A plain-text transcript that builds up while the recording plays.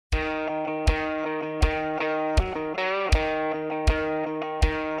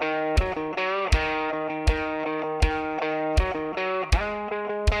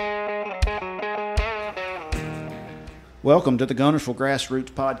Welcome to the Guntersville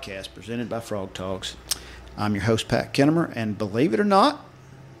Grassroots Podcast presented by Frog Talks. I'm your host, Pat Kinnemer, and believe it or not,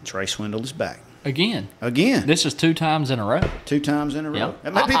 Trey Swindle is back. Again. This is 2 times in a row. 2 times in a row. Yep.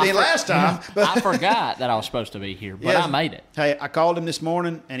 That might be the last time. But I forgot that I was supposed to be here, but yes. I made it. Hey, I called him this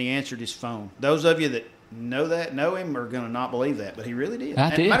morning, and he answered his phone. Those of you that know him are going to not believe that, but he really did.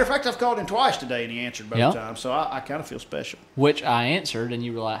 I did. Matter of fact, I've called him twice today, and he answered both times, so I kind of feel special. Which I answered, and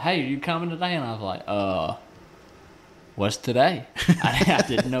you were like, hey, are you coming today? And I was like, what's today? I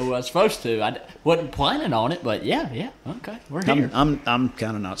didn't know I was supposed to. I wasn't planning on it, but yeah, okay, we're here. I'm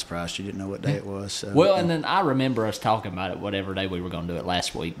kind of not surprised you didn't know what day it was. So. Well, and then I remember us talking about it whatever day we were going to do it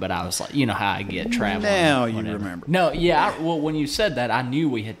last week, but I was like, you know how I get traveling. Now you remember. No, yeah, well, when you said that, I knew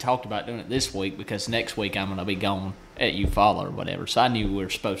we had talked about doing it this week because next week I'm going to be gone at Eufaula or whatever, so I knew we were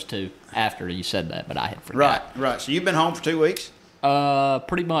supposed to after you said that, but I had forgot. Right. So you've been home for 2 weeks?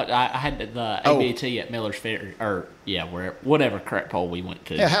 Pretty much. I had the ABT at Miller's Ferry, whatever crap hole we went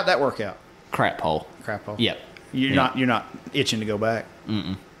to. Yeah, how'd that work out? Crap hole. Yep. You're not itching to go back.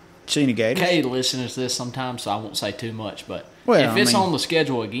 See any gators? Kay listens to this sometimes, so I won't say too much. But if it's on the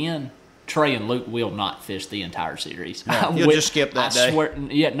schedule again, Trey and Luke will not fish the entire series. Yeah, you'll just skip that day.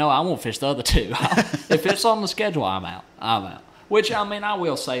 I won't fish the other 2. If it's on the schedule, I'm out. Which I mean, I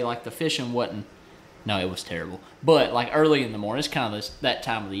will say, like the fishing wasn't. No, it was terrible. But, like, early in the morning, it's kind of that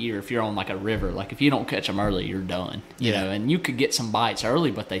time of the year. If you're on, like, a river, like, if you don't catch them early, you're done. You know, and you could get some bites early,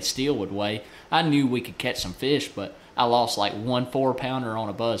 but they still would weigh. I knew we could catch some fish, but I lost, like, 1 4-pounder on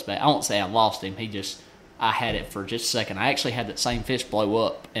a buzzbait. I won't say I lost him. I had it for just a second. I actually had that same fish blow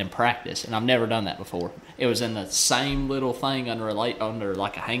up in practice, and I've never done that before. It was in the same little thing under, like,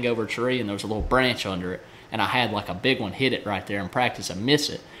 a hangover tree, and there was a little branch under it. And I had, like, a big one hit it right there in practice and miss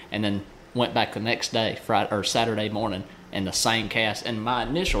it. And then went back the next day, Friday or Saturday morning, and the same cast. And my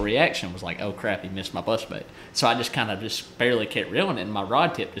initial reaction was like, oh, crap, he missed my buzzbait. So I just kind of barely kept reeling it, and my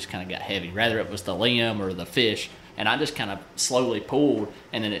rod tip just kind of got heavy. Rather it was the limb or the fish, and I just kind of slowly pulled,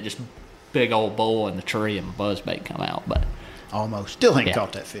 and then it just big old bull in the tree, and my buzzbait come out. But almost. Still ain't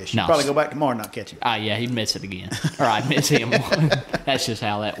caught that fish. No. Probably go back tomorrow and not catch him. Yeah, he'd miss it again. Or I'd miss him. That's just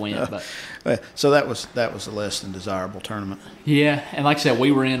how that went. But so that was a less than desirable tournament. Yeah, and like I said,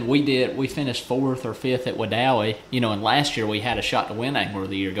 we finished 4th or 5th at Wedowee. You know, and last year we had a shot to win Angler of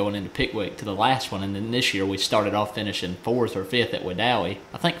the Year going into Pickwick to the last one, and then this year we started off finishing 4th or 5th at Wedowee.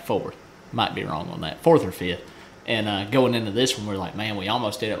 I think 4th. Might be wrong on that. 4th or 5th. And going into this one, we're like, man, we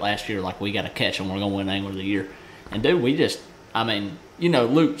almost did it last year. Like, we got to catch them. We're going to win Angler of the Year. And, dude,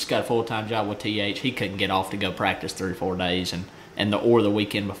 Luke's got a full-time job with TH. He couldn't get off to go practice 3 or 4 days, or the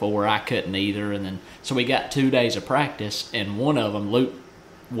weekend before, I couldn't either. And then so we got 2 days of practice, and one of them, Luke,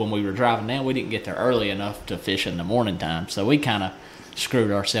 when we were driving down, we didn't get there early enough to fish in the morning time. So we kind of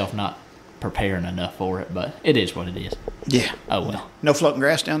screwed ourselves not preparing enough for it, but it is what it is. Yeah. Oh, well. No floating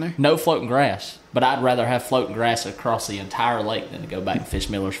grass down there? No floating grass, but I'd rather have floating grass across the entire lake than to go back and fish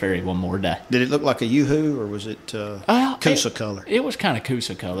Miller's Ferry one more day. Did it look like a yoo-hoo, or was it Coosa color? It was kind of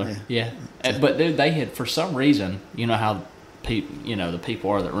Coosa color, yeah. But, dude, they had, for some reason, you know how the people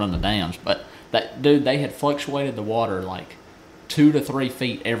are that run the dams, but they had fluctuated the water like 2 to 3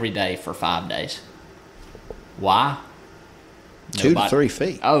 feet every day for 5 days. Why? 2 to 3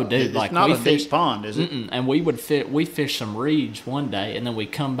 feet. Oh, dude! It's like not a deep pond, is it? And we fished some reeds one day, and then we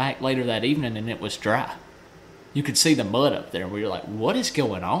come back later that evening, and it was dry. You could see the mud up there. We were like, "What is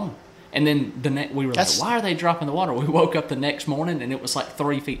going on?" And then we were like, "Why are they dropping the water?" We woke up the next morning, and it was like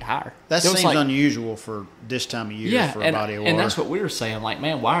 3 feet higher. That seems unusual for this time of year for a body of water. And that's what we were saying. Like,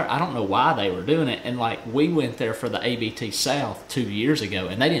 man, why? I don't know why they were doing it. And like, we went there for the ABT South 2 years ago,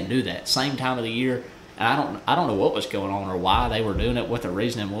 and they didn't do that. Same time of the year. And I don't know what was going on or why they were doing it, what the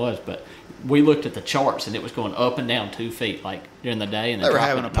reasoning was, but we looked at the charts and it was going up and down 2 feet like during the day. And they were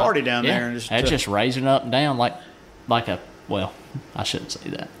having a party down there. And just raising up and down like I shouldn't say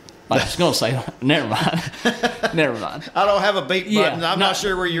that. I was going to say that. Never mind. I don't have a beep button. I'm not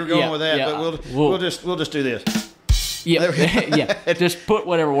sure where you're going with that, but we'll just do this. Yeah. Just put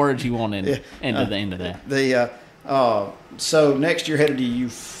whatever words you want into the end of that. So next you're headed to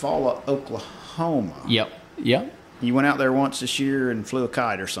Eufaula, Oklahoma. Yep. You went out there once this year and flew a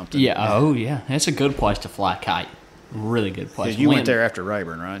kite or something. Yeah. Oh, yeah. That's a good place to fly a kite. Really good place. You went there after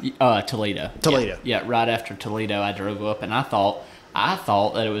Rayburn, right? Toledo. Yeah, right after Toledo, I drove up, and I thought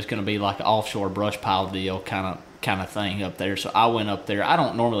that it was going to be like an offshore brush pile deal kind of thing up there. So I went up there. I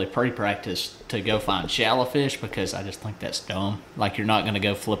don't normally pre-practice to go find shallow fish because I just think that's dumb. Like, you're not going to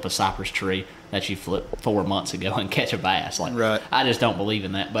go flip a cypress tree that you flipped 4 months ago and catch a bass. Like, right. I just don't believe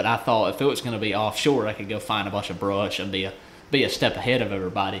in that. But I thought if it was going to be offshore, I could go find a bunch of brush and be a step ahead of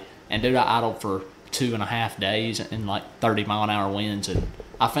everybody. And dude, I idled for 2.5 days and like 30-mile-an-hour winds, and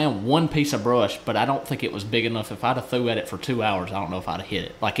I found one piece of brush, but I don't think it was big enough. If I'd have threw at it for 2 hours, I don't know if I'd have hit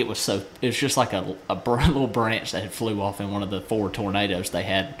it. Like it was just like a little branch that had flew off in one of the 4 tornadoes they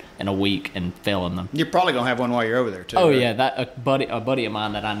had in a week and fell in them. You're probably gonna have one while you're over there too. Oh right? yeah, that a buddy of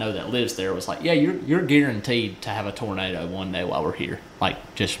mine that I know that lives there was like, yeah, you're guaranteed to have a tornado one day while we're here.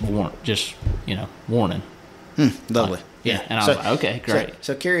 Like just warning. Lovely. Like, yeah, and I was like, okay, great.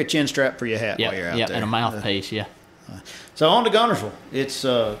 So carry a chin strap for your hat while you're out there. Yeah, and a mouthpiece. So on to Guntersville. It's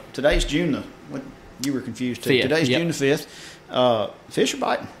today's June what you were confused too. 5th, Today's June the 5th. Fish are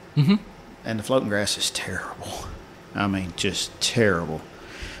biting, and the floating grass is terrible. I mean, just terrible.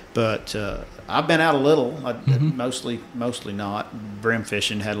 But I've been out a little, mostly not. Brim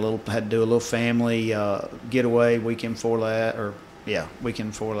fishing had to do a little family getaway weekend before last.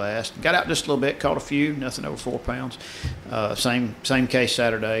 Got out just a little bit, caught a few, nothing over 4 pounds. Same case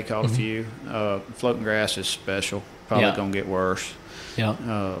Saturday, caught a few. Floating grass is special. Probably going to get worse.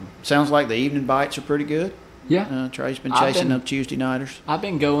 Yeah. Sounds like the evening bites are pretty good. Yeah. Trey's been chasing them Tuesday nighters. I've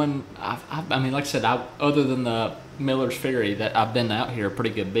been going. I mean, like I said, other than the Miller's Ferry, that I've been out here a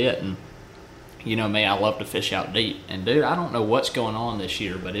pretty good bit, and you know me, I love to fish out deep. And dude, I don't know what's going on this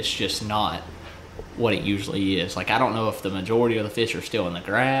year, but it's just not what it usually is. Like I don't know if the majority of the fish are still in the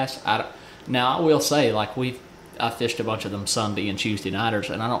grass. Now I will say, like I fished a bunch of them Sunday and Tuesday nighters,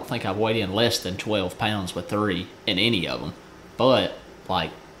 and I don't think I've weighed in less than 12 pounds with 3 in any of them. But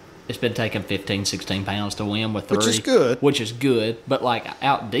like it's been taking 15, 16 pounds to win with 3. Which is good. But like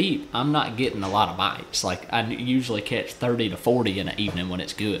out deep, I'm not getting a lot of bites. Like I usually catch 30 to 40 in an evening when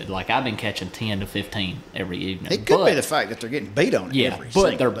it's good. Like I've been catching 10 to 15 every evening. It could be the fact that they're getting beat on it every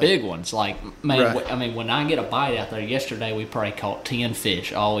but they're day. big ones. Like, man, I mean, when I get a bite out there, yesterday we probably caught 10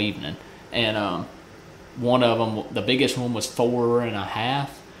 fish all evening. And one of them, the biggest one was 4.5,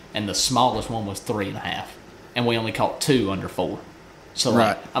 and the smallest one was 3.5. And we only caught 2 under 4. So,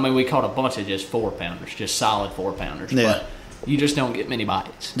 like, I mean, we caught a bunch of just 4-pounders, just solid 4-pounders. Yeah. But you just don't get many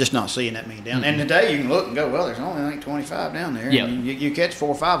bites. Just not seeing that many down. And today you can look and go, well, there's only like 25 down there. Yeah. And you catch 4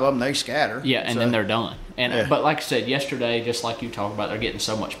 or 5 of them, they scatter. Yeah, and then they're done. And But like I said, yesterday, just like you talked about, they're getting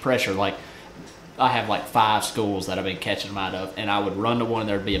so much pressure. Like, I have like 5 schools that I've been catching them out of, and I would run to one and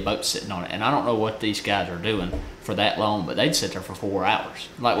there'd be a boat sitting on it. And I don't know what these guys are doing for that long, but they'd sit there for 4 hours.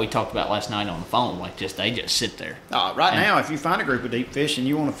 Like we talked about last night on the phone, they just sit there. Now, if you find a group of deep fish and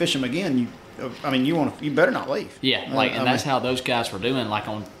you want to fish them again, you better not leave. Yeah, and that's how those guys were doing. Like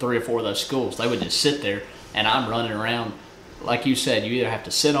on 3 or 4 of those schools, they would just sit there, and I'm running around. Like you said, you either have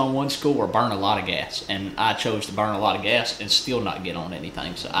to sit on one school or burn a lot of gas, and I chose to burn a lot of gas and still not get on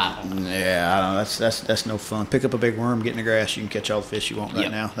anything. So I don't know. Yeah, I don't know. That's no fun. Pick up a big worm, get in the grass, you can catch all the fish you want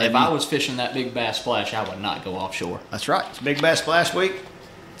right now. If I was fishing that big bass splash, I would not go offshore. That's right. It's Big Bass Splash Week.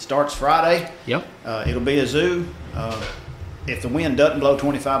 It starts Friday. Yep. It'll be a zoo. If the wind doesn't blow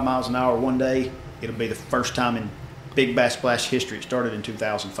 25 miles an hour one day, it'll be the first time in Big Bass Splash history. It started in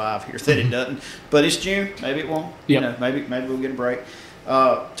 2005 here that it doesn't, but it's June. Maybe it won't. Yep. Maybe we'll get a break.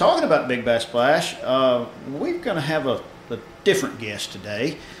 Talking about Big Bass Splash, we're going to have a different guest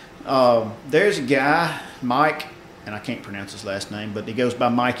today. There's a guy, Mike, and I can't pronounce his last name, but he goes by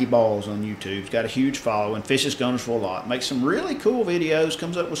Mikeybalzz on YouTube. He's got a huge following, fishes Guntersville a lot, makes some really cool videos,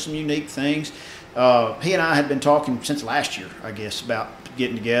 comes up with some unique things. He and I had been talking since last year, I guess, about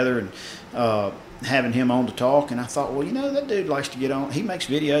getting together and having him on to talk, and I thought, well, that dude likes to get on. He makes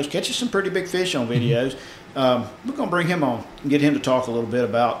videos, catches some pretty big fish on videos. We're going to bring him on and get him to talk a little bit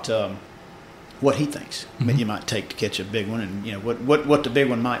about what he thinks you might take to catch a big one, and what the big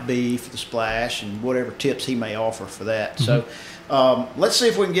one might be for the splash, and whatever tips he may offer for that. So let's see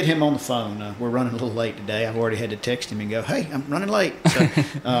if we can get him on the phone. We're running a little late today. I've already had to text him and go, hey, I'm running late. So,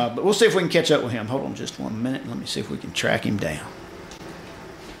 but we'll see if we can catch up with him. Hold on just 1 minute. Let me see if we can track him down.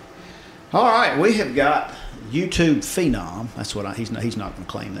 All right, we have got YouTube phenom. That's what he's not going to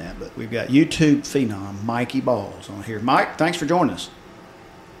claim that, but we've got YouTube phenom Mikeybalzz on here. Mike, thanks for joining us.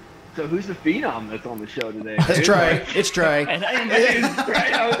 So who's the phenom that's on the show today? It's Trey. It's Trey. It's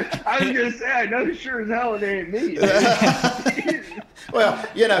Trey. I was going to say, I know sure as hell it ain't me. Well,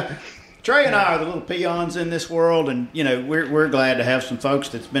 Trey and I are the little peons in this world, and we're glad to have some folks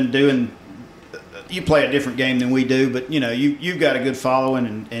that's been doing. You play a different game than we do, but you've got a good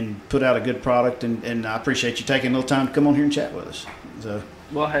following and put out a good product, and I appreciate you taking a little time to come on here and chat with us. So.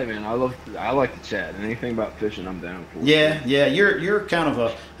 Well, hey man, I like to chat. Anything about fishing, I'm down for. Yeah. You're kind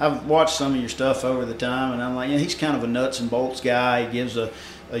of I've watched some of your stuff over the time, and I'm like, he's kind of a nuts and bolts guy. He gives a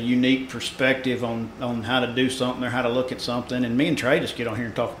unique perspective on how to do something or how to look at something. And me and Trey just get on here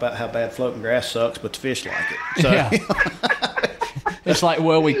and talk about how bad floating grass sucks, but the fish like it. So. Yeah. It's like,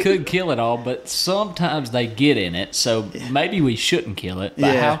 well, we could kill it all, but sometimes they get in it, so maybe we shouldn't kill it.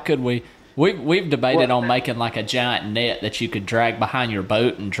 But how could we? We've debated on making like a giant net that you could drag behind your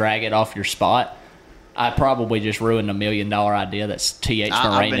boat and drag it off your spot. I probably just ruined $1 million idea that T.H.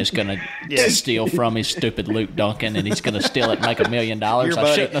 Marine is going to steal from his stupid Luke Duncan, and he's going to steal it and make $1 million. I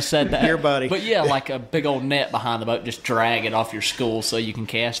shouldn't have said that. Your buddy. But yeah, like a big old net behind the boat, just drag it off your school so you can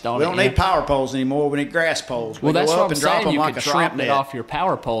cast on it. We don't need power poles anymore. We need grass poles. Well, that's go what up I'm and drop saying. them You like could a shrimp drop it net. off your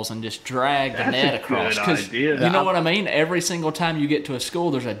power poles and just drag the net across. Because You know what I mean? Every single time you get to a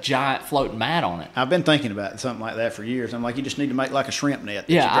school, there's a giant floating mat on it. I've been thinking about something like that for years. I'm like, you just need to make like a shrimp net.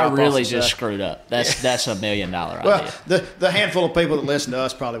 Yeah, I really just screwed up. That's $1 million idea. Well, the handful of people that listen to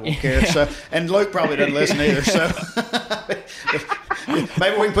us probably won't care. So, and Luke probably doesn't listen either. So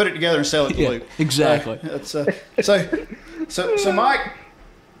maybe we can put it together and sell it to Luke. Exactly. So Mike,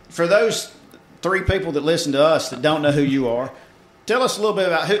 for those 3 people that listen to us that don't know who you are, tell us a little bit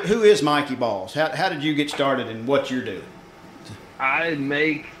about who is Mikeybalzz. How did you get started and what you're doing? I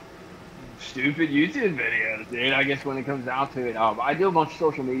make stupid YouTube videos, dude. I guess when it comes down to it, I do a bunch of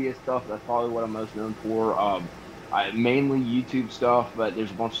social media stuff. That's probably what I'm most known for. Mainly YouTube stuff, but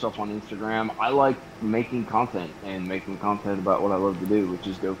there's a bunch of stuff on Instagram. I like making content about what I love to do, which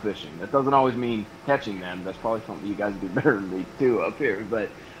is go fishing. That doesn't always mean catching them. That's probably something you guys do better than me too up here. But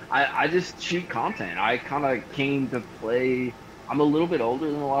I just shoot content. I kind of came to play. I'm a little bit older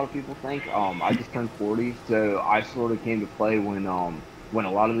than a lot of people think. I just turned 40, so I sort of came to play when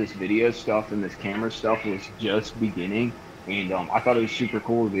a lot of this video stuff and this camera stuff was just beginning. And I thought it was super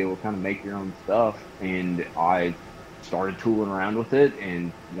cool to be able to kind of make your own stuff. And I started tooling around with it.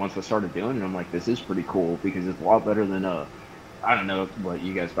 And once I started doing it, I'm like, this is pretty cool because it's a lot better than I don't know what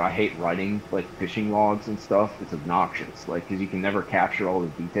you guys, but I hate writing like fishing logs and stuff. It's obnoxious, like, because you can never capture all the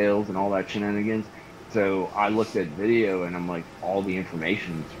details and all that shenanigans. So I looked at video and I'm like, all the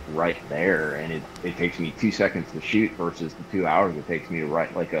information's right there. And it takes me 2 seconds to shoot versus the 2 hours it takes me to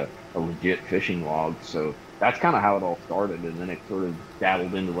write like a legit fishing log. So that's kind of how it all started, and then it sort of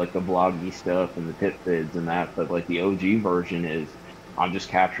dabbled into like the bloggy stuff and the tip vids and that. But like the OG version is I'm just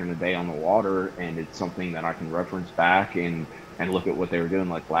capturing a day on the water, and it's something that I can reference back and look at what they were doing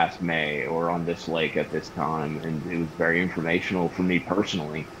like last May or on this lake at this time, and it was very informational for me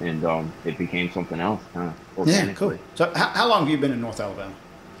personally, and it became something else kind of organically. Yeah, cool. So how long have you been in North Alabama?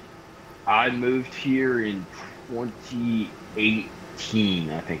 I moved here in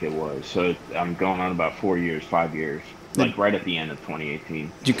 2018. I think it was. So I'm going on about 5 years, like right at the end of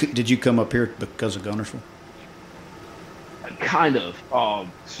 2018. Did you come up here because of Guntersville? Kind of.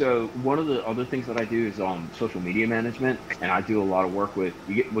 So one of the other things that I do is social media management, and I do a lot of work with.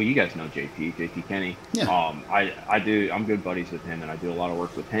 You guys know JP Kenny. Yeah. I'm good buddies with him, and I do a lot of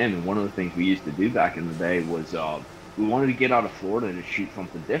work with him. And one of the things we used to do back in the day was we wanted to get out of Florida to shoot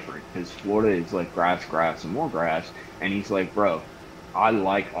something different, because Florida is like grass, and more grass. And he's like, bro, I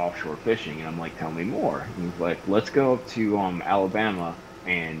like offshore fishing. And I'm like, tell me more. And he's like, let's go up to Alabama,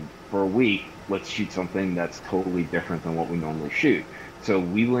 and for a week, let's shoot something that's totally different than what we normally shoot. So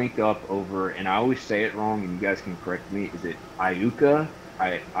we linked up over, and I always say it wrong, and you guys can correct me. Is it Iuka?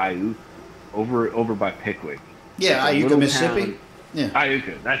 Over by Pickwick. Yeah, Iuka, Mississippi. Town. Yeah.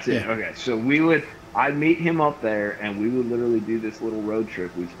 Iuka, that's it. Yeah. Okay, so I'd meet him up there, and we would literally do this little road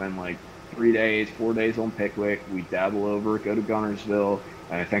trip. We'd spend like 4 days on Pickwick. We'd dabble over, go to Guntersville,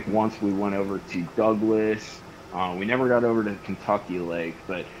 and I think once we went over to Douglas. We never got over to Kentucky Lake,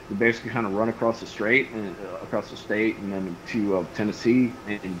 but we basically kind of run across the state, and then to Tennessee,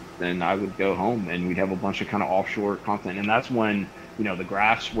 and then I would go home, and we'd have a bunch of kind of offshore content. And that's when, the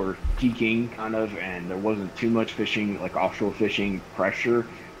graphs were peaking kind of, and there wasn't too much fishing, like offshore fishing pressure.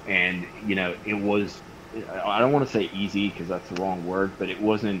 And, it was, I don't want to say easy because that's the wrong word, but it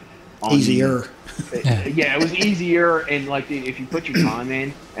wasn't easier. Yeah, it was easier, and like if you put your time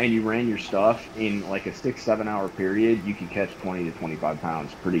in and you ran your stuff in like a 6-7 hour period, you could catch 20 to 25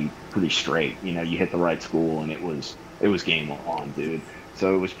 pounds pretty straight. You hit the right school, and it was game on, dude.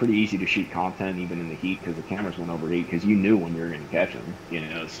 So it was pretty easy to shoot content even in the heat, because the cameras went overheat, because you knew when you were going to catch them.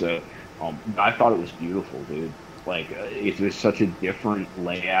 So I thought it was beautiful, dude. Like it was such a different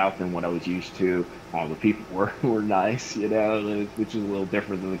layout than what I was used to. The people were nice, which is a little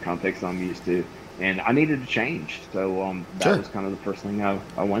different than the context I'm used to. And I needed to change, so that was kind of the first thing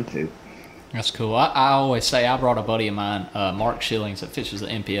I went to. That's cool. I always say, I brought a buddy of mine, Mark Schillings, that fishes the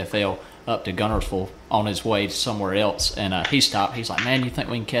MPFL. up to Guntersville on his way somewhere else, and he stopped. He's like, man, you think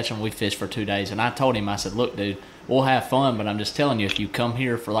we can catch them? We fished for 2 days. And I told him, I said, look, dude, we'll have fun, but I'm just telling you, if you come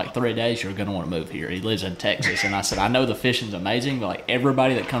here for like 3 days, you're going to want to move here. He lives in Texas. And I said, I know the fishing's amazing, but like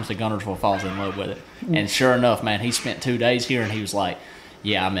everybody that comes to Guntersville falls in love with it. And sure enough, man, he spent 2 days here, and he was like,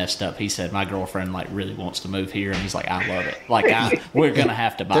 yeah, I messed up. He said, my girlfriend like really wants to move here, and he's like, I love it. Like, we're going to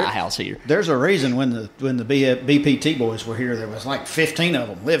have to buy a house here. There's a reason when the BPT boys were here, there was like 15 of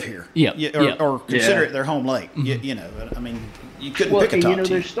them live here. Or consider it their home lake. Mm-hmm. You know, I mean, you couldn't pick a top team.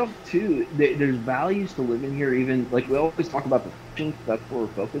 There's stuff too. There's values to living here. Even like we always talk about the fishing, that's where we're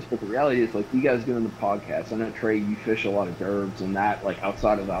focused. But the reality is, like you guys doing the podcast, I know Trey, you fish a lot of gerbs and that, like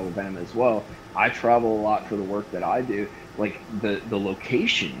outside of Alabama as well. I travel a lot for the work that I do. Like the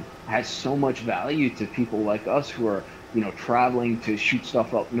location has so much value to people like us who are, traveling to shoot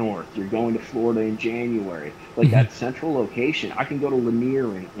stuff up north. You're going to Florida in January. Like that central location, I can go to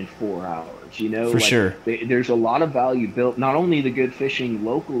Lanier in 4 hours. For sure. There's a lot of value built, not only the good fishing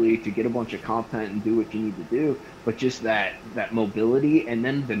locally to get a bunch of content and do what you need to do, but just that mobility and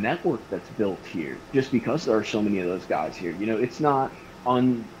then the network that's built here. Just because there are so many of those guys here, it's not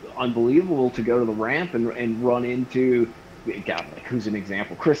unbelievable to go to the ramp and run into, God, like who's an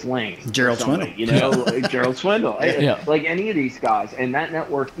example? Chris Lane, Gerald Swindle, Gerald Swindle, yeah. Like any of these guys, and that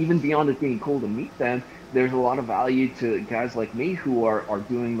network, even beyond it being cool to meet them, there's a lot of value to guys like me who are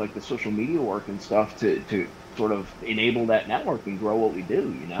doing like the social media work and stuff to sort of enable that network and grow what we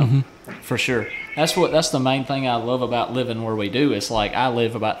do, Mm-hmm. For sure. That's the main thing I love about living where we do. It's like I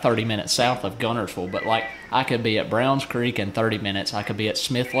live about 30 minutes south of Guntersville, but like I could be at Browns Creek in 30 minutes. I could be at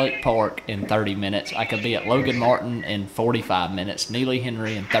Smith Lake Park in 30 minutes. I could be at Logan Martin in 45 minutes, Neely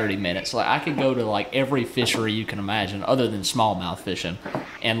Henry in 30 minutes. Like I could go to like every fishery you can imagine other than smallmouth fishing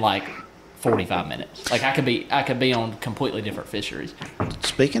in like 45 minutes. Like I could be on completely different fisheries.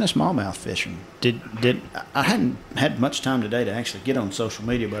 Speaking of smallmouth fishing, did I hadn't had much time today to actually get on social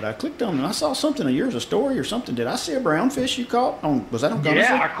media, but I clicked on and I saw something of yours, a story or something. Did I see a brownfish you caught on? Was that on Guntersville?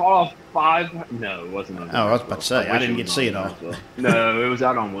 Yeah, I caught 5. No, it wasn't on Guntersville. Oh, I was about to say I didn't get to see it all. No, it was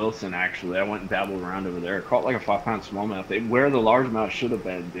out on Wilson actually. I went and dabbled around over there. I caught like a 5-pound smallmouth. Where the largemouth should have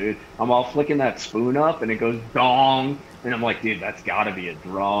been, dude. I'm all flicking that spoon up and it goes dong. And I'm like, dude, that's got to be a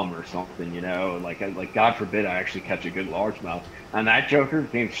drum or something, Like God forbid I actually catch a good largemouth. And that joker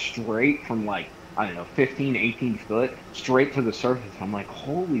came straight from like, I don't know, 15, 18 foot, straight to the surface. I'm like,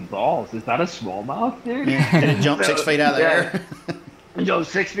 holy balls, is that a smallmouth, dude? Yeah. Did it jump 6 feet out of the air? And jumped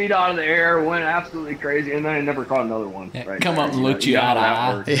 6 feet out of the air, went absolutely crazy, and then I never caught another one. Yeah, come up and looked you eye to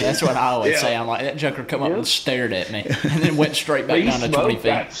eye. That's what I always say. I'm like, that joker come up and stared at me, and then went straight back down to 20 feet.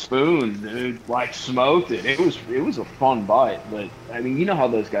 That spoon, dude, like smoked it. It was a fun bite, but I mean, you know how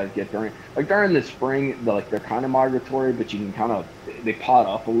those guys get during the spring. They're kind of migratory, but you can kind of they pot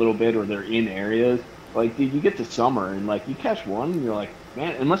up a little bit, or they're in areas. Like, dude, you get to summer and like you catch one, and you're like,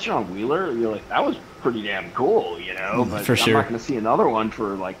 man, unless you're on Wheeler, you're like, that was pretty damn cool, But for sure. I'm not going to see another one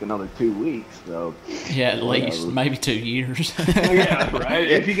for like another 2 weeks. So yeah, at least maybe 2 years. Yeah, right.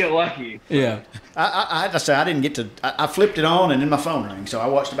 If you get lucky. Yeah. I had to say I didn't get to. I flipped it on and then my phone rang, so I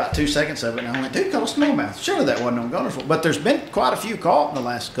watched about 2 seconds of it and I went, dude, caught a smallmouth. Surely that wasn't on Guntersville. But there's been quite a few caught in the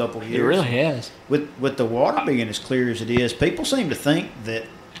last couple of years. It really has. With the water being as clear as it is, people seem to think that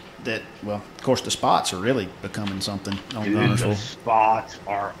well, of course, the spots are really becoming something on Guntersville. The spots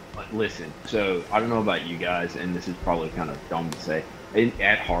are, listen, so I don't know about you guys, and this is probably kind of dumb to say.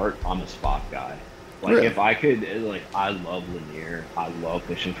 At heart, I'm a spot guy. Like, really? If I could, I love Lanier. I love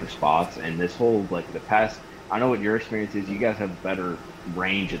fishing for spots, and this whole, the past, I know what your experience is. You guys have better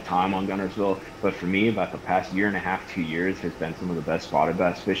range of time on Guntersville, but for me, about the past year and a half, 2 years has been some of the best spotted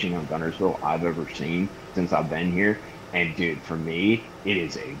bass fishing on Guntersville I've ever seen since I've been here. And dude, for me, it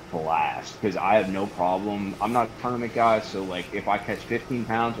is a blast because I have no problem. I'm not a tournament guy, so like if I catch 15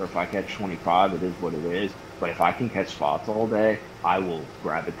 pounds or if I catch 25, it is what it is. But if I can catch spots all day, I will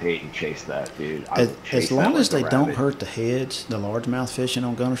gravitate and chase that, dude. As long as they don't hurt the heads, the largemouth fishing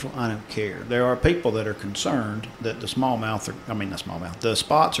on Guntersville, I don't care. There are people that are concerned that the spots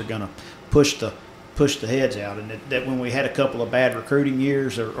are going to push the heads out, and that when we had a couple of bad recruiting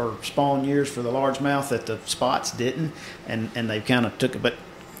years or spawn years for the largemouth, that the spots didn't, and they kind of took it. But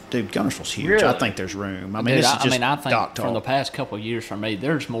dude, Guntersville's huge. Really? I think there's room. I mean, Dude, this is just I think dock talk. from the past couple of years for me,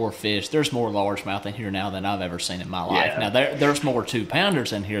 there's more fish, there's more largemouth in here now than I've ever seen in my life. Yeah. Now there's more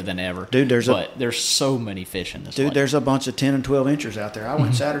 2-pounders in here than ever. Dude, there's so many fish in this lake. There's a bunch of 10 and 12 inchers out there. I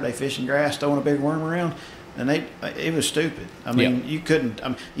went Saturday fishing grass, throwing a big worm around. And it was stupid. I mean, you couldn't.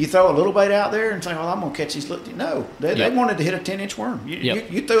 You throw a little bait out there and say, "Well, I'm going to catch these little." No, they wanted to hit a 10-inch worm.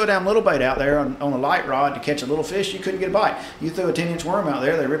 You threw a damn little bait out there on a light rod to catch a little fish. You couldn't get a bite. You threw a 10-inch worm out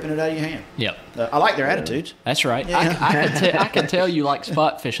there, they're ripping it out of your hand. Yep. I like their attitudes. That's right. Yeah. I can tell you like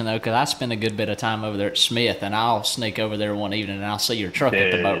spot fishing though, because I spend a good bit of time over there at Smith, and I'll sneak over there one evening and I'll see your truck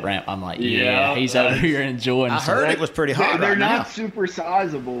at the boat ramp. I'm like, he's over here enjoying. I heard it was pretty hot. They're right not now. super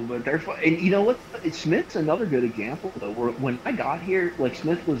sizable, but they're fun. And you know what? Smith's another good example though. Where when I got here, like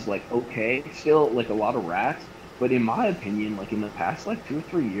Smith was like okay, still like a lot of rats, but in my opinion, like in the past like 2 or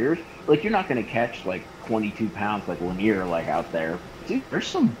 3 years, like you're not gonna catch like 22 pounds like Lanier like out there. Dude, there's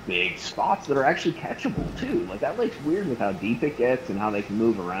some big spots that are actually catchable too. Like that lake's weird with how deep it gets and how they can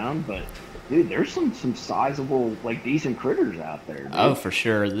move around, but dude, there's some sizable like decent critters out there. Dude. Oh, for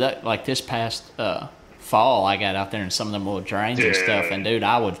sure. That like this past fall, I got out there in some of them little drains and stuff, and dude,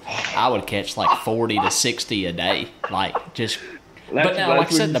 I would catch like 40 to 60 a day, like just. But now, like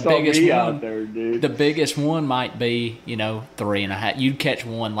I said, the biggest one might be 3.5. You'd catch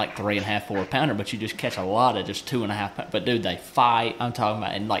one like 3.5, 4 pounder, but you just catch a lot of just 2.5. But dude, they fight. I'm talking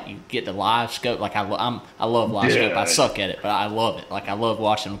about, and like you get the live scope. Like I love live scope. I suck at it, but I love it. Like I love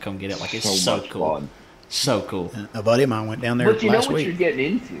watching them come get it. Like it's so cool. Fun. So cool. A buddy of mine went down there last week. But you know what you're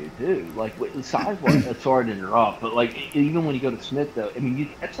getting into, too. Like, size-wise, sorry to interrupt, but, like, even when you go to Smith, though, I mean, you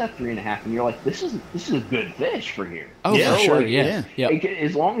catch that 3.5, and you're like, this is a good fish for here. Oh, yeah, for sure, like, yeah.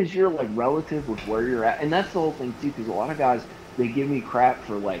 As long as you're, like, relative with where you're at. And that's the whole thing, too, because a lot of guys, they give me crap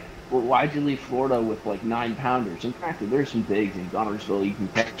for, like, well, why'd you leave Florida with, like, 9-pounders? And granted, there's some bigs in Guntersville. You can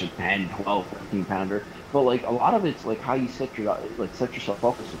catch a 10, 12, 13-pounder. But like a lot of it's like how you set yourself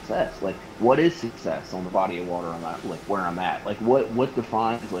up for success. Like what is success on the body of water on that, like where I'm at? Like what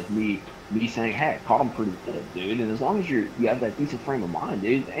defines like me saying, hey, I caught him pretty good, dude. And as long as you have that decent frame of mind,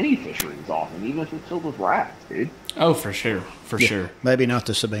 dude, any fishery is awesome, even if it's filled with rats, dude. Oh, for sure, sure. Maybe not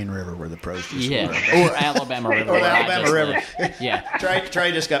the Sabine River where the pros just or Alabama River. Or the Alabama River. Yeah.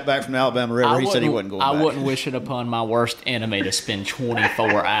 Trey just got back from the Alabama River. He said he wasn't going back. I wouldn't wish it upon my worst enemy to spend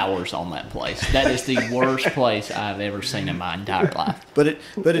 24 hours on that place. That is the worst place I've ever seen in my entire life. But it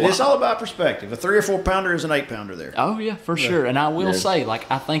is all about perspective. A 3 or 4 pounder is an 8-pounder there. Oh yeah, for sure. And I will say,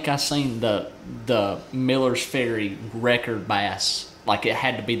 like I think I seen the Miller's Ferry record bass. Like it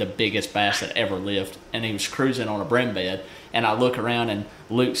had to be the biggest bass that ever lived, and he was cruising on a brim bed. And I look around, and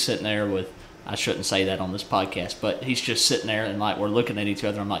Luke's sitting there with, I shouldn't say that on this podcast, but he's just sitting there, and like we're looking at each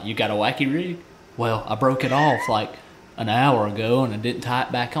other. I'm like, "You got a wacky rig?" Well, I broke it off like an hour ago, and I didn't tie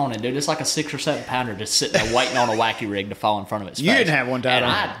it back on. And dude, it's like a 6 or 7 pounder just sitting there waiting on a wacky rig to fall in front of its face. You didn't have one tied on.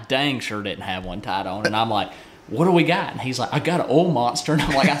 I dang sure didn't have one tied on. And I'm like, what do we got? And he's like, I got an oil monster. And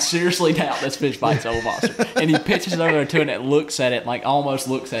I'm like, I seriously doubt this fish bites oil monster. And he pitches over to it, and it looks at it, and like almost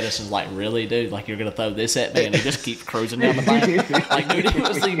looks at us and is like, really, dude? Like, you're going to throw this at me? And he just keeps cruising down the bank. Like, dude,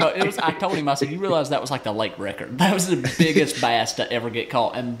 it was, I told him, I said, you realize that was like the lake record. That was the biggest bass to ever get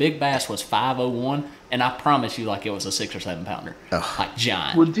caught. And big bass was 501. And I promise you, like, it was a 6 or 7 pounder. Oh. Like,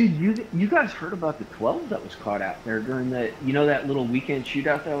 giant. Well, dude, you guys heard about the 12 that was caught out there during that little weekend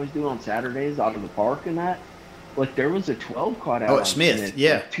shootout that I was doing on Saturdays out of the park and that? Like, there was a 12 caught out. Oh, at Smith.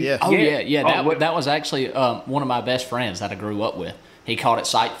 Yeah. Oh, yeah. That was actually one of my best friends that I grew up with. He caught it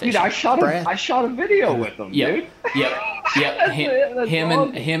sight fishing. Dude, I shot a video with him, dude. Yep. Him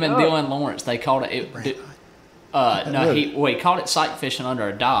and Dylan Lawrence, they caught it. He caught it sight fishing under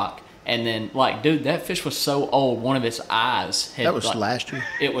a dock. And then, like, dude, that fish was so old, one of its eyes had... That was last year?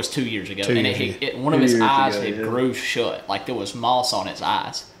 It was 2 years ago. One of its eyes had grew shut. Like, there was moss on its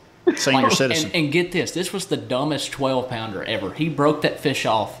eyes. Senior citizen. And get this was the dumbest 12-pounder ever. He broke that fish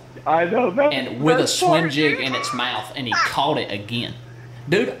off. I know, man. And with a swim jig in its mouth, and he caught it again.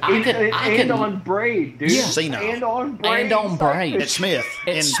 Dude, I could on braid, dude. Yeah. And on braid. At Smith.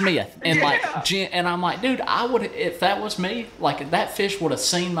 Smith. And and I'm like, dude, I would, if that was me, like that fish would have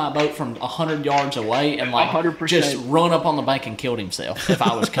seen my boat from 100 yards away and like 100%. Just run up on the bank and killed himself if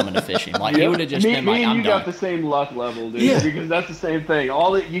I was coming to fish him. Like he would have just been like, I'm you done. Got the same luck level, dude. Yeah. Because that's the same thing.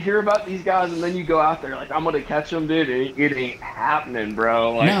 You hear about these guys and then you go out there like, I'm gonna catch them, dude. It ain't happening,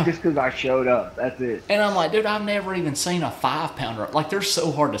 bro. Like just because I showed up, that's it. And I'm like, dude, I've never even seen a 5-pounder. Like there's so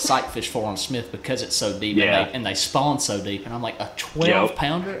hard to sight fish for on Smith because it's so deep and they spawn so deep. And I'm like, a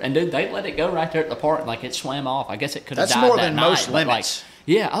 12-pounder? And dude, they let it go right there at the park and like it swam off. I guess it could have died more that than night, most limits.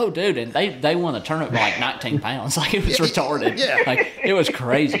 Like, dude, and they won the tournament by like 19 pounds. Like it was retarded. Like it was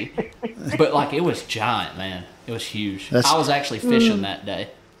crazy. But like it was giant, man. It was huge. I was actually fishing that day.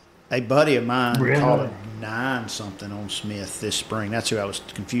 A buddy of mine Really? caught a 9-something on Smith this spring. That's who I was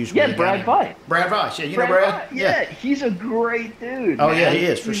confused Yeah, with. Brad Vice. Brad Vice. Yeah, you know Brad? Yeah, he's a great dude. Oh, man. yeah, he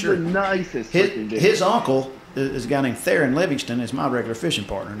is, for he's sure. the nicest freaking dude. His uncle is a guy named Theron Livingston, is my regular fishing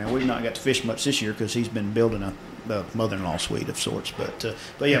partner. Now, we've not got to fish much this year because he's been building a mother-in-law suite of sorts. But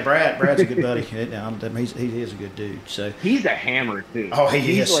yeah, Brad's a good buddy. He is a good dude. So he's a hammer, too. Oh,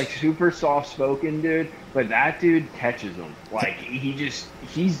 he's like super soft-spoken, dude. But that dude catches them. Like, he's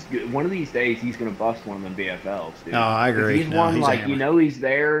one of these days, he's going to bust one of them BFLs, dude. Oh, I agree. He's one, like, you know he's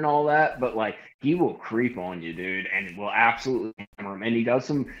there and all that, but, like, he will creep on you, dude, and will absolutely hammer him. And he does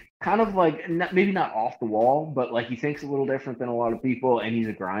some kind of, like, maybe not off the wall, but, like, he thinks a little different than a lot of people, and he's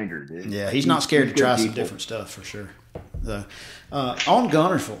a grinder, dude. Yeah, he's not scared to try some different stuff, for sure. So, on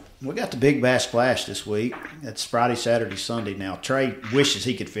Guntersville, we got the Big Bass Splash this week. It's Friday, Saturday, Sunday. Now, Trey wishes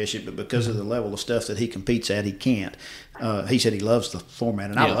he could fish it, but because of the level of stuff that he competes at, he can't. He said he loves the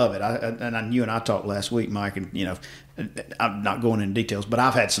format, and I love it. You and I talked last week, Mike, and, you know, I'm not going into details, but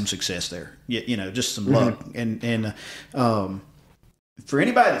I've had some success there. You know, just some luck. And for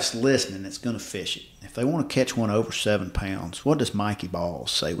anybody that's listening that's going to fish it, if they want to catch one over 7 pounds, what does Mikeybalzz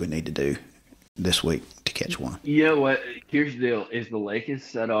say we need to do this week to catch one? You know what? Here's the deal: is the lake is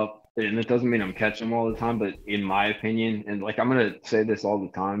set up, and it doesn't mean I'm catching them all the time, but in my opinion, and like I'm gonna say this all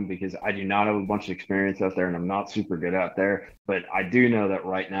the time because I do not have a bunch of experience out there, and I'm not super good out there, but I do know that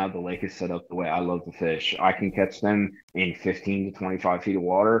right now the lake is set up the way I love to fish. I can catch them in 15 to 25 feet of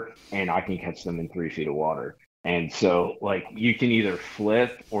water, and I can catch them in 3 feet of water. And so, like, you can either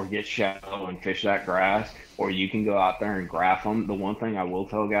flip or get shallow and fish that grass, or you can go out there and graph them. The one thing I will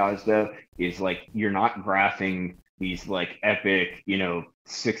tell guys, though, is, like, you're not graphing these, like, epic,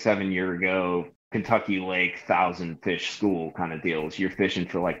 6-7 year ago Kentucky Lake 1,000 fish school kind of deals. You're fishing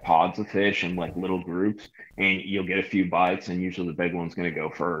for, like, pods of fish and, like, little groups, and you'll get a few bites, and usually the big one's going to go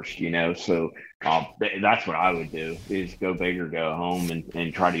first, So that's what I would do, is go big or go home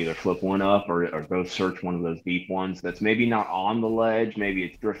and try to either flip one up or go search one of those deep ones that's maybe not on the ledge, maybe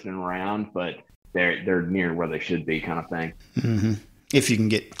it's drifting around, but they're near where they should be, kind of thing. Mm-hmm. If you can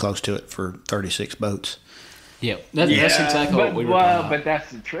get close to it for 36 boats. Yeah, that's exactly what we were talking about. But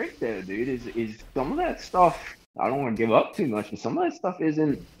that's the trick, though, dude, is some of that stuff, I don't want to give up too much, but some of that stuff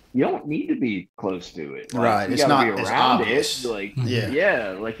isn't, you don't need to be close to it. Like, right. It's not as obvious. Like,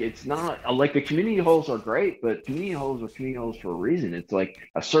 like, it's not, like, the community holes are great, but community holes are community holes for a reason. It's like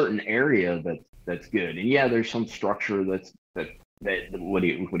a certain area that's good. And yeah, there's some structure that what do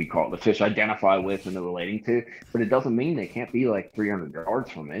you call it? The fish identify with and they're relating to, but it doesn't mean they can't be like 300 yards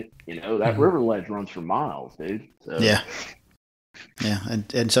from it. That river ledge runs for miles, dude. So. Yeah.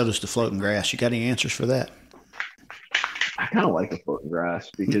 And so does the floating grass. You got any answers for that? I kind of like the floating grass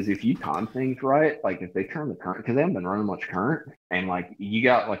because if you time things right, like if they turn the current, because they haven't been running much current, and like you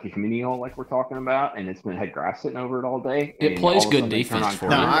got like a community hole like we're talking about, and it's been had grass sitting over it all day. It plays good defense for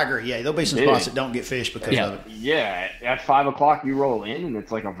you. No, I agree. Yeah, there'll be some spots that don't get fished because of it. Yeah, at 5 o'clock you roll in and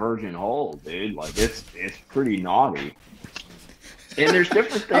it's like a virgin hole, dude. Like it's pretty naughty. And there's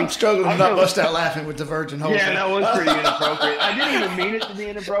different things. I'm struggling to not bust out laughing with the virgin hole. Yeah, that was pretty inappropriate. I didn't even mean it to be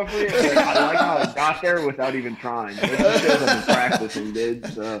inappropriate. But I like how I got there without even trying. It just shows I've been practicing, dude.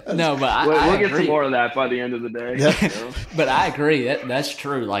 So. No, but we'll get some more of that by the end of the day. Yeah. So. But I agree. That's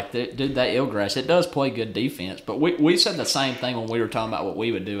true. Like, dude, that eelgrass, it does play good defense. But we said the same thing when we were talking about what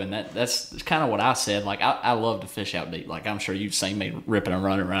we would do, and that's kind of what I said. Like, I love to fish out deep. Like, I'm sure you've seen me ripping and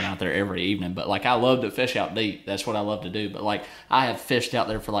running around out there every evening. But, like, I love to fish out deep. That's what I love to do. But, like, I have fished out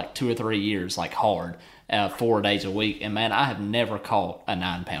there for like 2 or 3 years, like hard, 4 days a week, and man, I have never caught a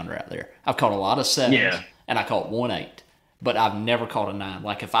 9-pounder out there. I've caught a lot of 7s, and I caught 1 8, but I've never caught a 9.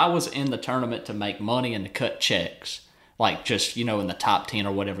 Like if I was in the tournament to make money and to cut checks, like just in the top 10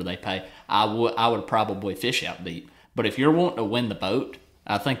 or whatever they pay, I would probably fish out deep. But if you're wanting to win the boat,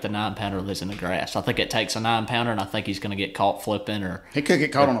 I think the 9-pounder lives in the grass. I think it takes a 9-pounder, and I think he's going to get caught flipping, or he could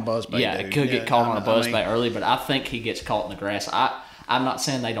get caught on a buzzbait. Yeah, it could get caught on a buzzbait early, but I think he gets caught in the grass. I'm not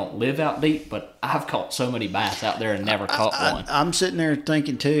saying they don't live out deep, but I've caught so many bass out there and never caught one. I'm sitting there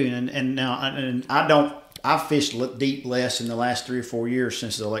thinking too, and now I've fished deep less in the last 3 or 4 years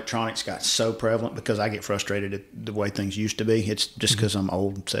since the electronics got so prevalent because I get frustrated at the way things used to be. It's just because I'm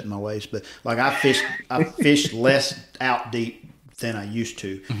old and set in my ways. But like I fished less out deep than I used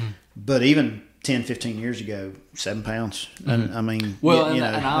to. Mm-hmm. But even 10, 15 years ago, 7 pounds. And I mean, well,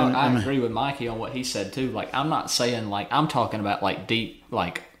 I agree with Mikey on what he said too. Like, I'm not saying like I'm talking about like deep,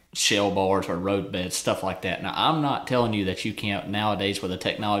 like shell bars or road beds, stuff like that. Now, I'm not telling you that you can't nowadays with the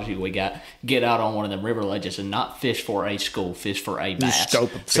technology we got, get out on one of them river ledges and not fish for a school, fish for a bass.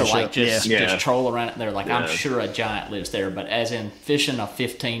 Scope a so fish like up. just troll around it there. Like I'm sure a giant lives there, but as in fishing a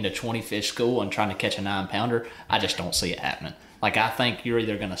 15 to 20 fish school and trying to catch a 9-pounder, I just don't see it happening. Like, I think you're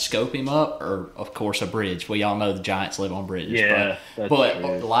either going to scope him up or, of course, a bridge. We all know the giants live on bridges. Yeah, but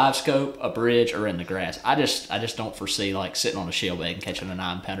live scope, a bridge, or in the grass. I just don't foresee, like, sitting on a shell bag and catching a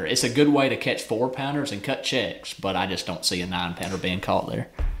 9-pounder. It's a good way to catch 4-pounders and cut checks, but I just don't see a 9-pounder being caught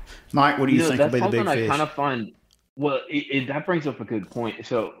there. Mike, what do you think will be the big fish? I kind of find, well, that brings up a good point.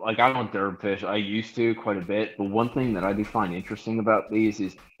 So, like, I don't derb fish. I used to quite a bit. But one thing that I do find interesting about these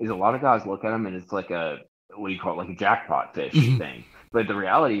is a lot of guys look at them and it's like what do you call it, like a jackpot fish thing. But the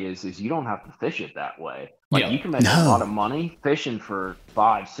reality is you don't have to fish it that way. Like you can make a lot of money fishing for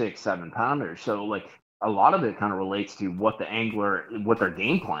 5, 6, 7-pounders. So like a lot of it kind of relates to what the angler, what their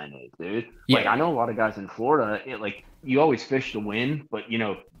game plan is, dude. Like I know a lot of guys in Florida, like you always fish to win, but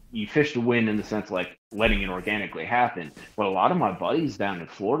you fish to win in the sense like letting it organically happen. But a lot of my buddies down in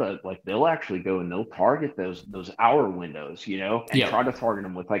Florida, like they'll actually go and they'll target those hour windows, and try to target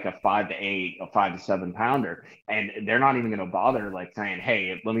them with like a 5 to 8, a 5 to 7-pounder. And they're not even going to bother like saying,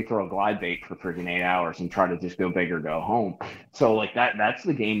 hey, let me throw a glide bait for freaking 8 hours and try to just go big or go home. So like that's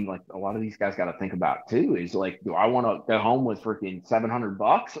the game. Like a lot of these guys got to think about too, is like, do I want to go home with freaking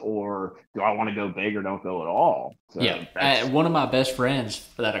 $700 or do I want to go big or don't go at all? So one of my best friends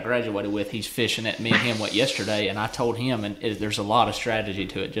that I graduated with, he's fishing at me and him went yesterday, and I told him, and there's a lot of strategy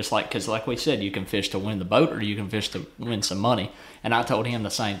to it, just like, because like we said, you can fish to win the boat or you can fish to win some money. And I told him the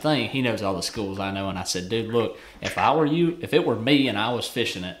same thing. He knows all the schools I know, and I said, dude, look, if I were you, if it were me and I was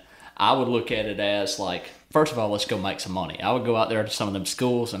fishing it, I would look at it as like, first of all, let's go make some money. I would go out there to some of them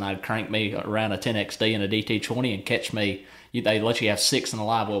schools and I'd crank me around a 10XD and a DT20 and catch me. They let you have 6 in the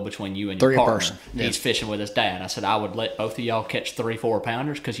live well between you and your partner. Person. Yeah. He's fishing with his dad. I said I would let both of y'all catch 3,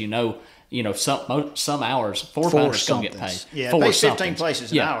 4-pounders because some hours 4-pounders gonna get paid. Yeah, it pays 15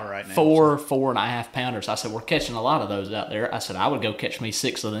 places an hour right now. 4.5-pounders. I said we're catching a lot of those out there. I said I would go catch me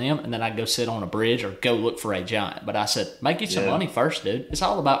 6 of them and then I'd go sit on a bridge or go look for a giant. But I said make you some money first, dude. It's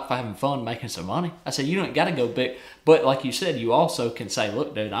all about having fun, making some money. I said you don't got to go big, but like you said, you also can say,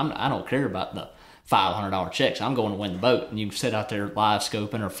 look, dude, I don't care about the $500 checks. I'm going to win the boat, and you can sit out there live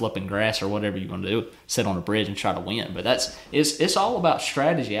scoping or flipping grass or whatever you're going to do. Sit on a bridge and try to win. But it's all about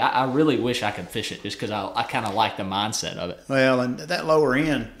strategy. I really wish I could fish it just because I kind of like the mindset of it. Well, and that lower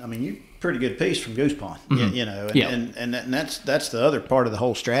end, I mean, you pretty good piece from Goose Pond, and that's the other part of the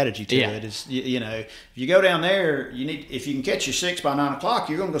whole strategy to it is if you go down there, if you can catch your 6 by 9 o'clock,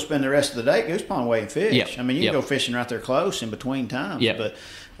 you're going to go spend the rest of the day at Goose Pond weighing fish. I mean, you can go fishing right there close in between times, but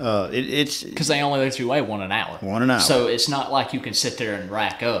it's because they only let you weigh 1 an hour. 1 an hour. So it's not like you can sit there and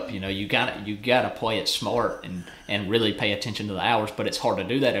rack up. You got to play it smart and really pay attention to the hours. But it's hard to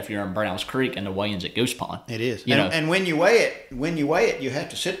do that if you're in Browns Creek and the weigh-ins at Goose Pond. It is. And when you weigh it, you have